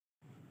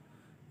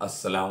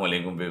Assalamu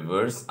alaikum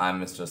viewers, I'm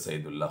Mr.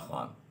 Saeedullah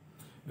Khan.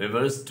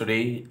 Viewers,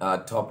 today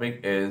our topic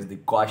is the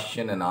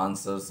question and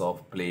answers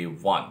of play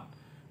 1,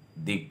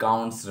 the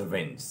Count's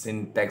Revenge,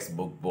 syntax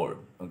book board.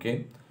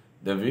 Okay,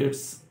 the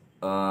viewers,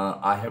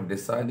 I have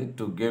decided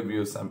to give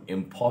you some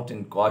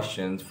important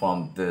questions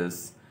from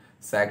this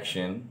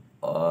section,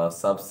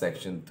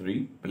 subsection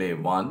 3, play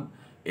 1.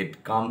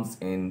 It comes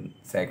in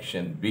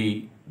section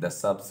B, the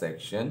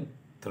subsection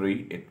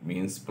 3, it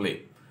means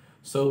play.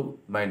 So,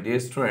 my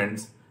dear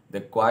students, the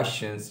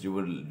questions you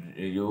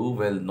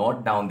will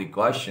note down the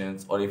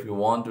questions, or if you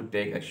want to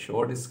take a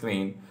short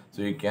screen,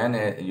 so you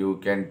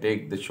can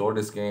take the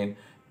short screen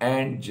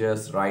and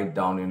just write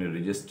down in your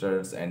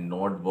registers and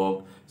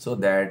notebook, so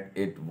that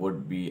it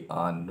would be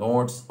a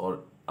notes,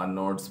 or a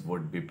notes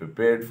would be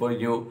prepared for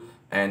you,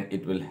 and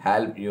it will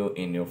help you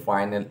in your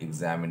final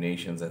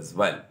examinations as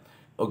well.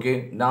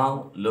 Okay,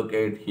 now look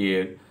at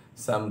here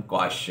some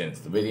questions,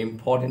 very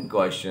important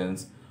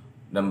questions.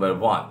 Number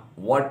 1.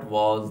 What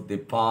was the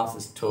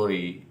past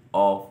story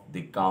of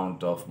the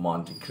Count of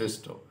Monte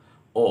Cristo?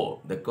 Or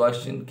the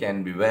question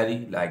can be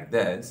very like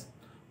this.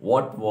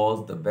 What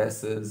was the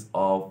basis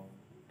of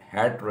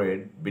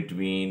hatred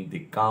between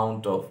the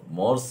Count of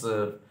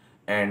Morcerf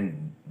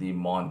and the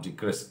Monte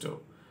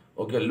Cristo?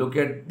 Okay, look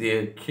at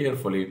there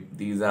carefully.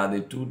 These are the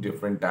two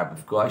different type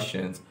of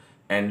questions,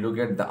 and look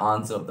at the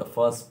answer of the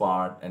first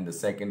part and the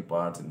second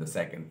part in the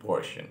second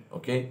portion.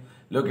 Okay,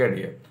 look at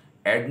here.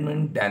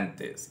 Edmond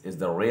Dantes is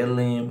the real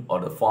name or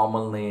the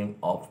formal name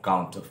of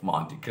Count of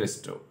Monte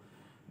Cristo.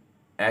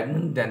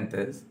 Edmond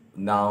Dantes,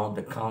 now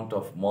the Count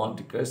of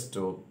Monte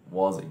Cristo,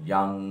 was a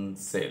young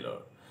sailor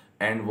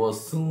and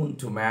was soon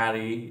to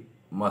marry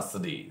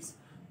Mercedes,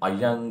 a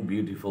young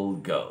beautiful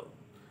girl.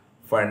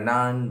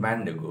 Fernand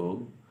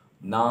Mendigo,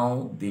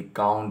 now the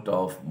Count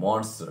of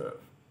Morcerf,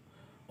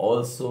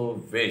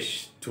 also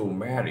wished to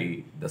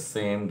marry the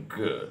same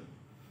girl.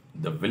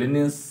 The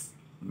villainous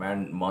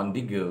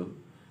Mondigo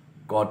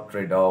got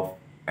rid of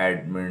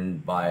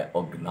Edmund by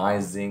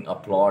organizing a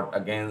plot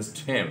against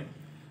him,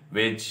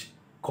 which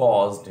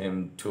caused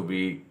him to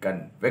be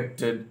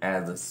convicted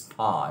as a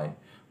spy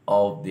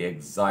of the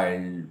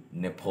exiled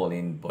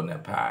Napoleon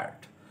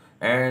Bonaparte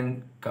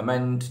and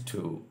condemned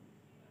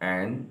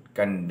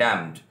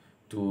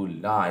to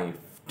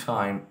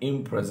lifetime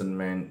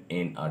imprisonment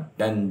in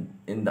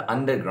the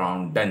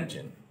underground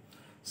dungeon.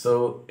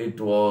 So it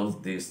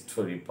was the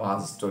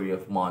past story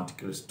of Monte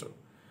Cristo,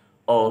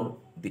 or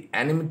the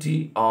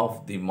enmity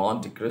of the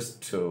Count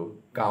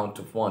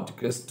of Monte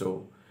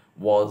Cristo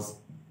was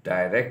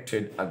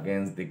directed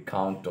against the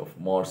Count of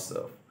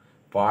Morcerf,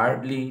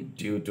 partly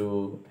due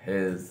to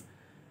his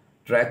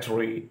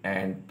treachery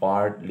and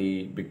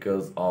partly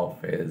because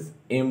of his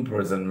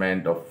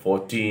imprisonment of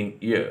 14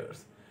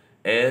 years.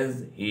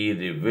 As he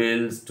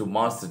reveals to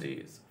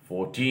Mercedes,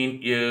 14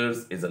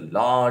 years is a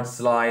large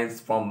slice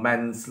from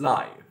man's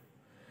life.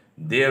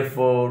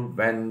 Therefore,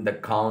 when the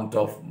Count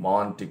of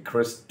Monte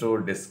Cristo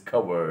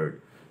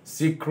discovered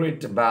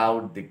secret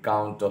about the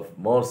Count of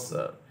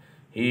Morcerf,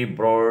 he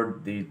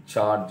brought the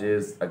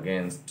charges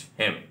against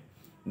him.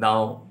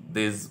 Now,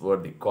 these were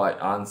the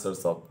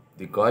answers of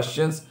the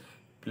questions.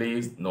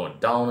 Please note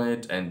down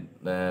it and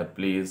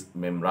please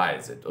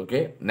memorize it.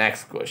 Okay,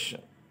 next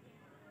question.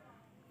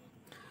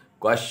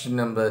 Question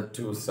number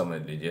 2,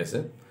 समझ लीजिए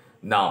से.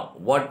 Now,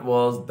 what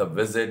was the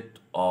visit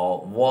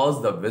of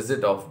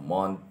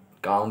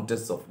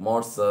Countess of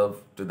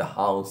Morcerf to the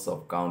house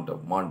of Count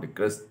of Monte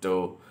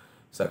Cristo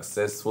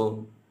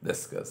successful?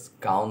 Discuss.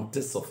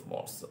 Countess of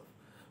Morcerf.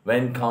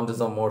 When Countess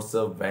of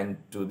Morcerf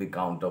went to the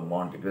Count of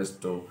Monte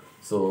Cristo,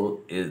 so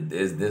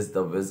is this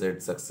the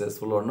visit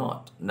successful or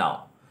not?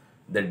 Now,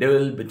 the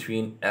duel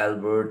between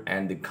Albert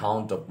and the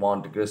Count of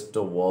Monte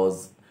Cristo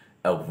was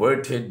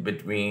averted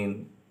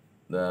because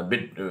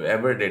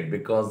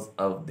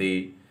of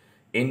the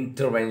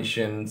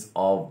interventions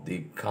of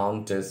the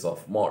Countess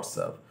of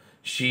Morcerf.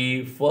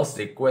 She first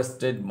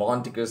requested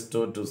Monte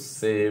Cristo to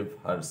save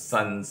her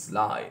son's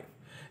life,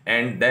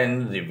 and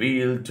then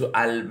revealed to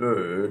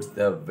Albert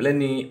the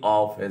villainy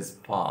of his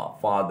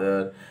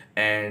father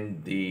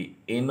and the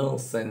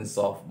innocence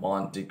of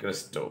Monte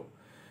Cristo.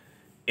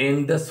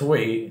 In this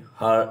way,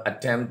 her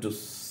attempt to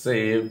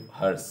save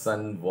her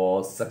son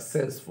was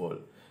successful.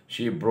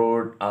 She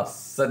brought a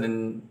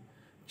sudden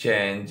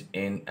change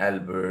in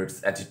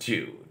Albert's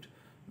attitude,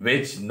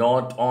 which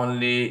not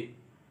only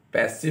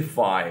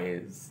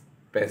pacified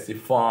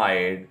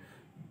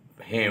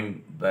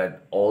him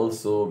but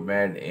also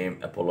made him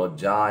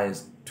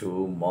apologize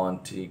to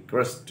Monte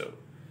Cristo,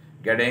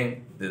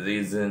 getting the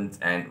reasons,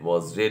 and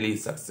was really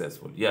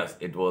successful. Yes,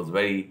 it was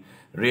very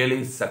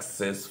really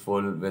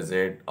successful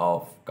visit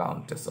of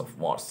Countess of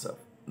Morcerf.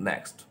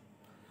 Next,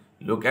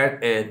 look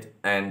at it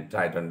and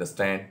try to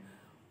understand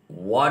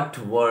what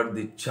were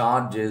the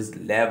charges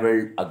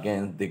leveled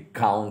against the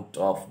Count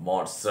of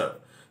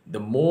Morcerf. The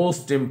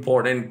most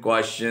important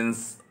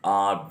questions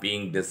are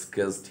being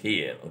discussed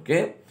here.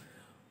 Okay,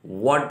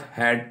 what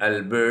had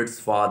Albert's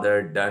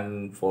father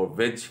done for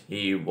which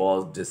he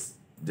was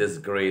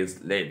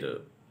disgraced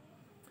later?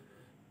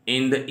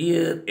 In the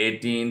year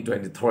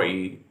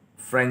 1823,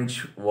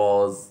 French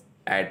was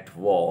at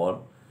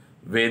war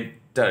with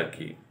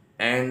Turkey,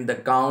 and the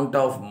Count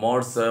of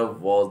Morcerf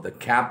was the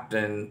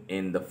captain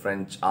in the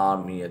French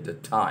army at the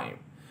time.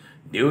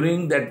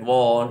 During that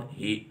war,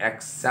 he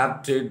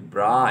accepted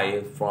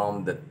bribe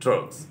from the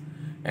Turks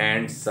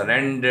and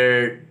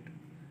surrendered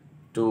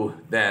to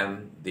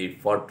them the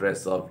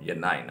fortress of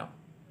Yanina.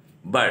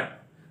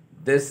 But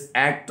this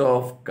act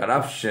of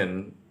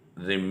corruption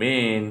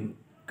remained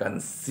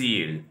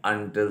concealed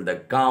until the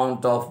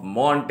Count of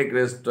Monte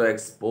Cristo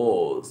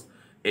exposed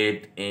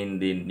it in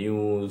the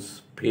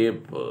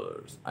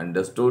newspapers.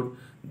 Understood?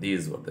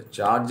 These were the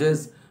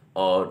charges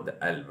or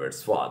the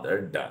Albert's father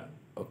done.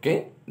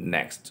 Okay,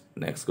 next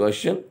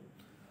question.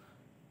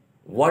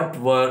 What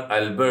were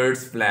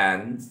Albert's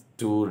plans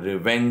to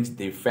revenge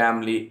the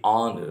family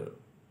honor?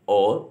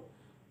 Or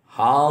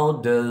how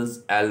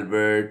does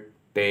Albert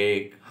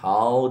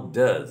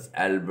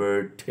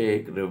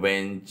take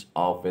revenge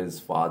of his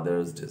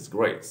father's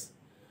disgrace?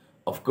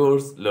 Of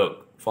course,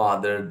 look,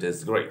 father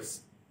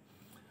disgrace.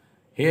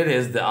 Here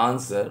is the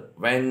answer.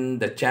 When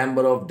the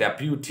Chamber of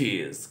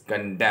Deputies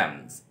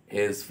condemns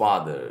his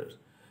father,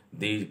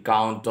 the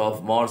Count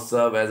of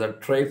Morcerf, as a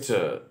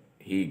traitor,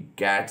 he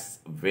gets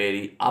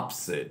very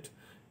upset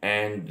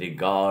and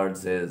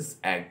regards his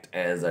act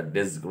as a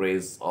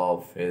disgrace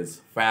of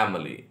his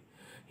family.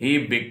 He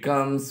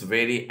becomes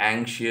very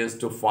anxious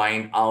to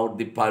find out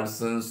the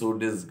persons who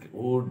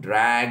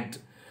dragged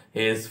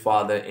his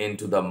father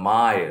into the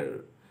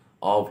mire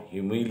of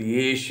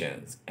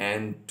humiliations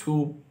and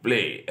to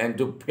pay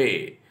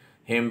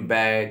him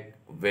back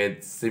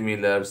with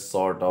similar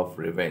sort of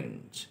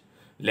revenge.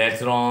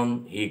 Later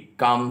on, he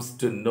comes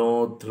to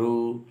know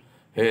through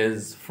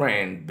his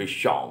friend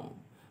Bisham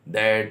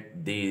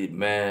that the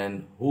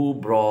man who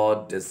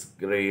brought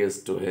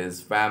disgrace to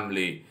his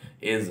family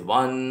is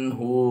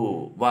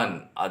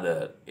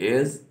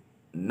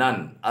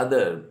none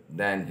other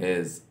than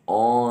his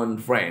own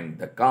friend,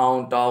 the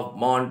Count of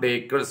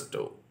Monte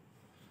Cristo.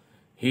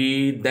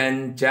 He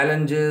then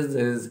challenges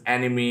his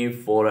enemy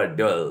for a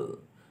duel.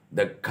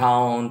 The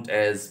Count,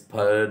 as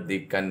per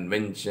the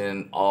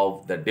convention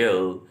of the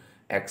duel,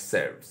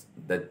 accepts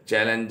the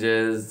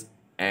challenges,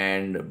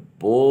 and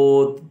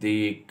both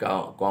the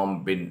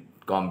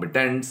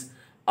combatants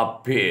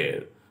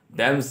appear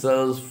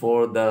themselves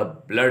for the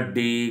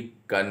bloody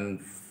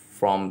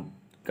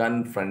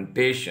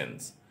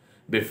confrontations.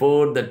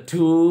 Before the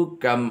two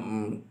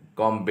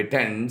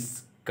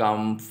combatants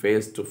come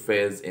face to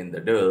face in the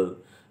duel,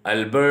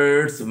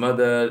 Albert's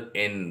mother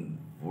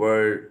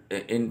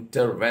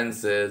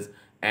intervenes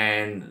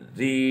and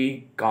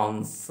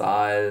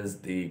reconciles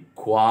the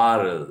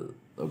quarrel.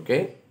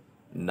 Okay?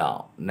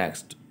 Now,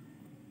 next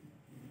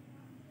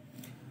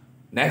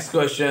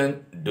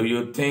question. Do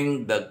you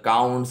think the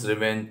Count's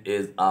revenge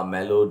is a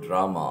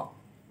melodrama?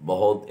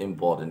 बहुत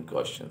important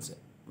questions हैं.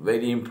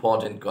 Very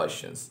important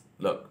questions.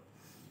 Look,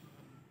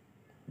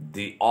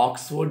 the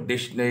Oxford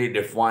Dictionary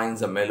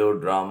defines a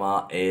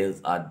melodrama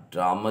as a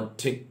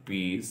dramatic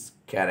piece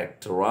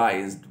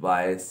characterized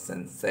by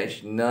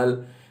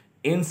sensational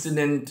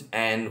incident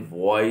and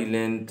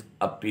violent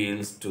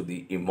appeals to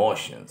the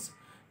emotions,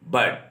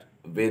 but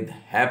with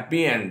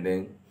happy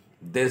ending.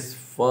 This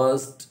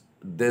fits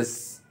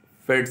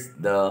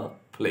the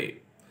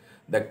play.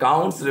 The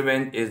Count's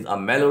Revenge is a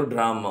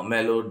melodrama.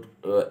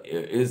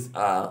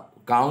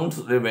 Count's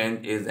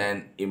Revenge is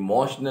an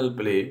emotional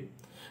play.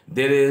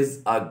 There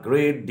is a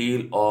great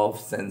deal of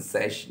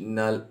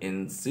sensational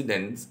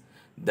incidents.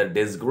 The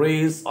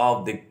disgrace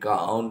of the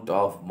Count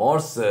of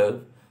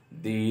Morcerf,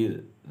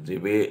 the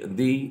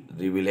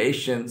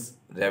revelations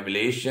that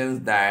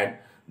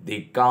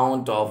the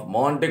Count of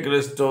Monte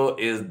Cristo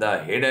is the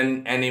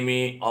hidden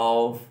enemy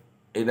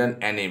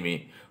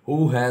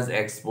who has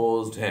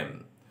exposed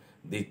him,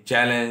 the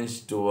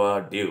challenge to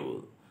a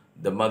duel,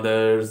 the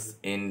mother's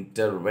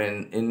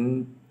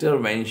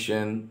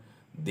intervention,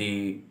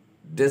 the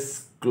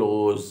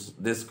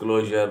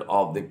disclosure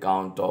of the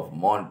Count of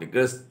Monte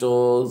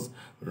Cristo's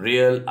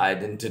real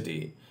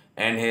identity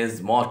and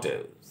his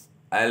motives,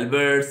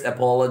 Albert's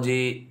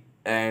apology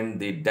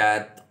and the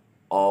death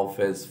of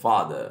his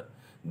father.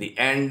 The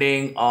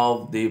ending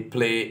of the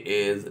play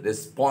is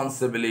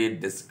responsibly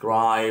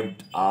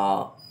described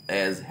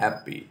as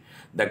happy.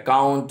 The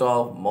Count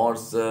of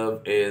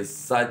Morcerf is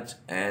such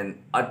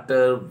an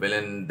utter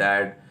villain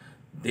that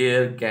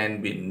there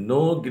can be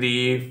no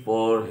grief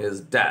for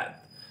his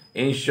death.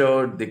 In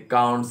short, the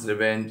Count's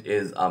Revenge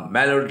is a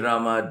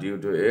melodrama due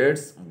to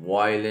its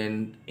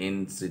violent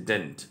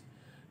incident.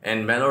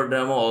 And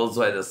melodrama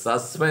also has a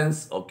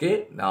suspense.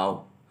 Okay,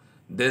 now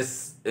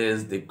this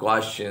is the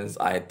questions.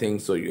 I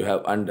think so you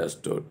have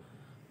understood.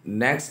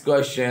 Next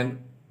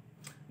question.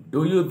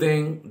 Do you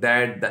think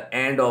that the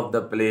end of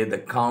the play, the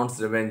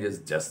Count's Revenge, is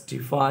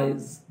justified?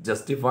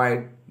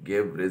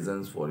 Give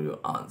reasons for your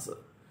answer.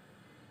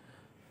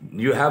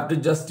 You have to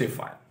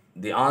justify.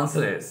 The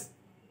answer is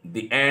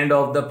the end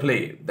of the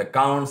play, the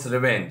Count's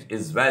Revenge,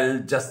 is well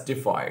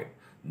justified.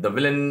 The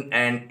villain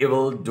and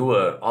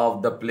evildoer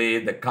of the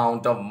play, the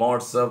Count of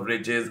Morcerf,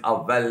 reaches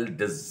a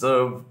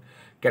well-deserved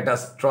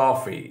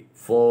catastrophe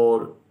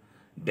for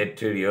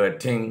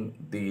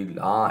deteriorating the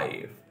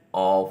life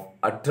of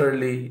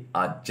utterly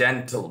a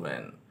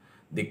gentleman,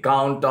 the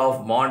Count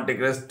of Monte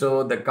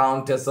Cristo, the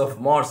Countess of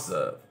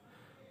Morcerf,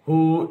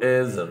 who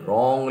is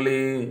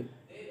wrongly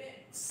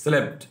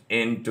slipped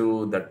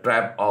into the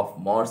trap of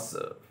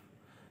Morcerf,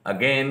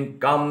 again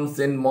comes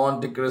in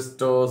Monte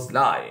Cristo's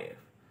life.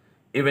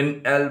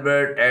 Even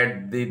Albert,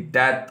 at the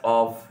death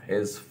of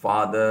his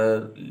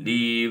father,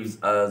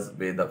 leaves us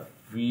with a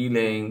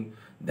feeling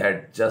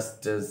that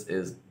justice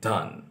is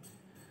done.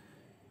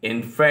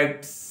 In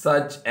fact,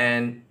 such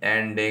an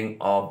ending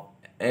of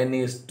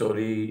any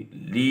story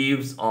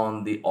leaves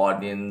on the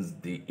audience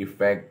the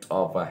effect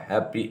of a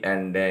happy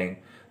ending.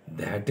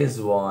 That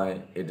is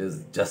why it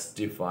is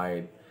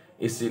justified.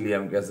 इसीलिए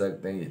हम कह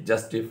सकते हैं ये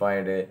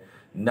justified है.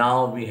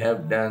 Now we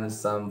have done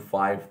some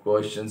 5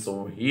 questions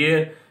over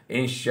here.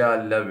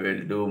 Inshallah,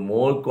 we'll do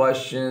more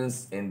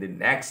questions in the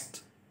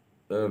next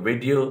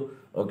video.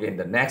 Okay, in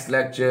the next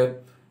lecture.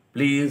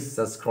 Please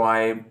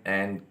subscribe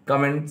and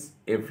comments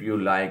if you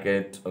like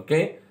it.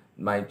 Okay,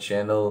 my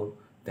channel.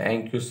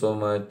 Thank you so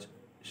much.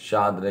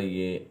 शाद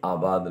रहिए,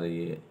 आबाद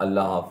रहिए.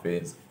 अल्लाह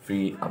हाफिज.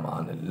 फी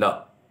अमान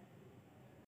अल्लाह.